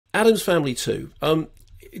Addams Family 2.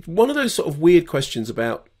 One of those sort of weird questions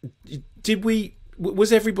about,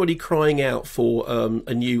 was everybody crying out for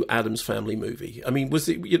a new Addams Family movie? I mean,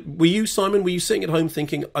 were you, Simon, were you sitting at home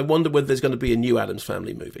thinking, I wonder whether there's going to be a new Addams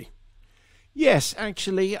Family movie? Yes,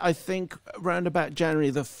 actually, I think around about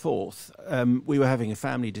January the 4th, we were having a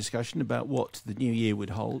family discussion about what the new year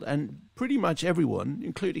would hold, and pretty much everyone,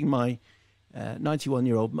 including my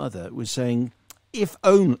 91-year-old mother, was saying, if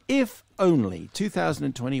only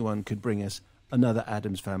 2021 could bring us another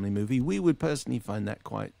Addams Family movie, we would personally find that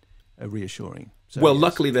quite reassuring. So, well, yes.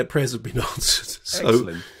 Luckily their prayers have been answered. So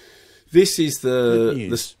excellent. This is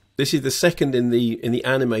this is the second in the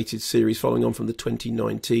animated series, following on from the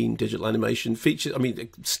 2019 digital animation. Features, I mean,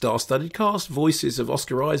 star-studded cast, voices of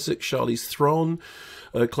Oscar Isaac, Charlize Theron,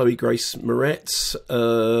 Chloe Grace Moretz,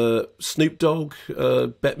 Snoop Dogg,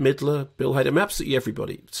 Bette Midler, Bill Hader, absolutely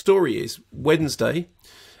everybody. Story is Wednesday's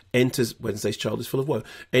Child is Full of Woe,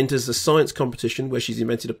 enters a science competition where she's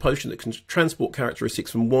invented a potion that can transport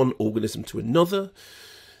characteristics from one organism to another.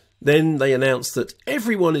 Then they announce that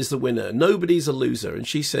everyone is the winner, nobody's a loser, and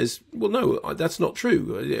she says, well, no, that's not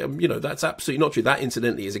true. That's absolutely not true. That,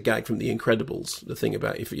 incidentally, is a gag from The Incredibles, the thing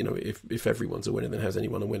about if everyone's a winner, then how's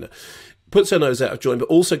anyone a winner? Puts her nose out of joint, but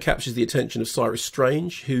also captures the attention of Cyrus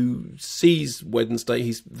Strange, who sees Wednesday,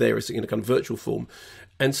 he's there in a kind of virtual form,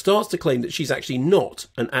 and starts to claim that she's actually not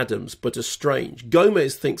an Addams, but a Strange.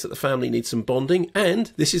 Gomez thinks that the family needs some bonding,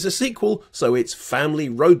 and this is a sequel, so it's family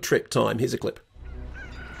road trip time. Here's a clip.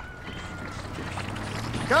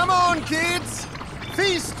 Come on, kids!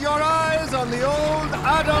 Feast your eyes on the old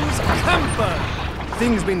Addams camper!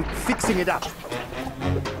 Thing's been fixing it up.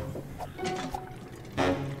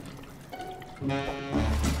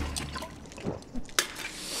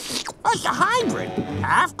 It's a hybrid.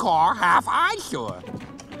 Half car, half eyesore.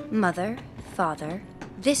 Mother, father,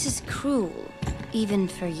 this is cruel, even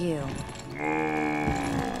for you.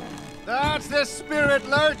 That's the spirit,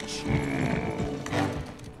 Lurch!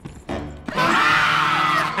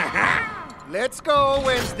 Let's go,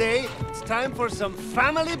 Wednesday. It's time for some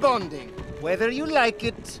family bonding, whether you like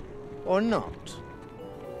it or not.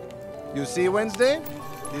 You see, Wednesday?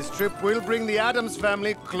 This trip will bring the Addams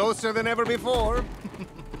family closer than ever before.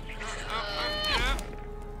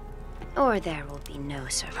 Or there will be no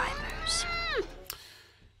survivors.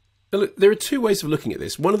 Now, look, there are two ways of looking at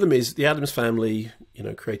this. One of them is the Addams family,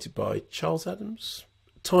 created by Charles Addams.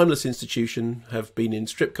 Timeless institution, have been in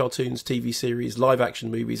strip cartoons, TV series, live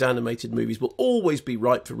action movies, animated movies, will always be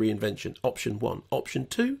ripe for reinvention. Option one. Option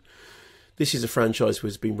two, this is a franchise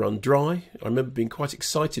which has been run dry. I remember being quite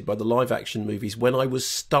excited by the live action movies when I was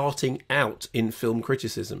starting out in film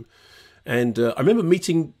criticism. And I remember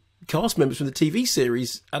meeting cast members from the TV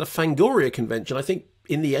series at a Fangoria convention, I think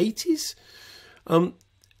in the 80s.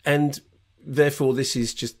 And therefore this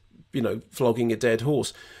is just, flogging a dead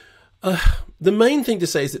horse. The main thing to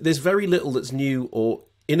say is that there's very little that's new or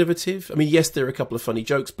innovative. I mean, yes, there are a couple of funny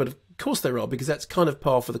jokes, but of course there are, because that's kind of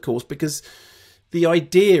par for the course, because the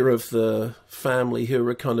idea of the family who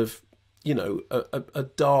are kind of, a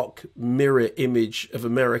dark mirror image of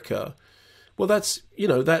America, well, that's,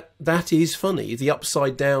 that is funny. The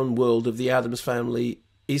upside down world of the Addams family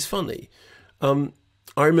is funny. I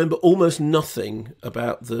remember almost nothing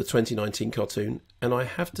about the 2019 cartoon, and I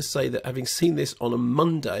have to say that having seen this on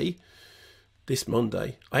this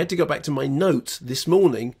Monday, I had to go back to my notes this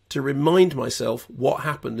morning to remind myself what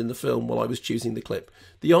happened in the film while I was choosing the clip.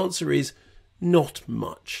 The answer is not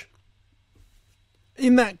much.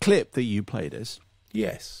 In that clip that you played us,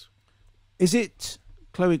 yes, is it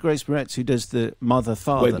Chloe Grace Moretz who does the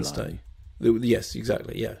mother-father Wednesday line? Yes,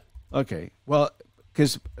 exactly, yeah. Okay, well,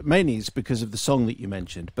 because mainly it's because of the song that you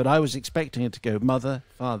mentioned, but I was expecting it to go mother,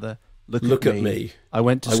 father, look at me. I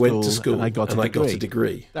went to school and I got a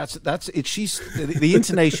degree. That's it. The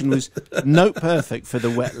intonation was note perfect for the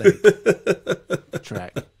wet leg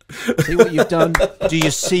track. See what you've done? Do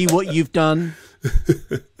you see what you've done?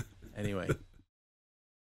 Anyway.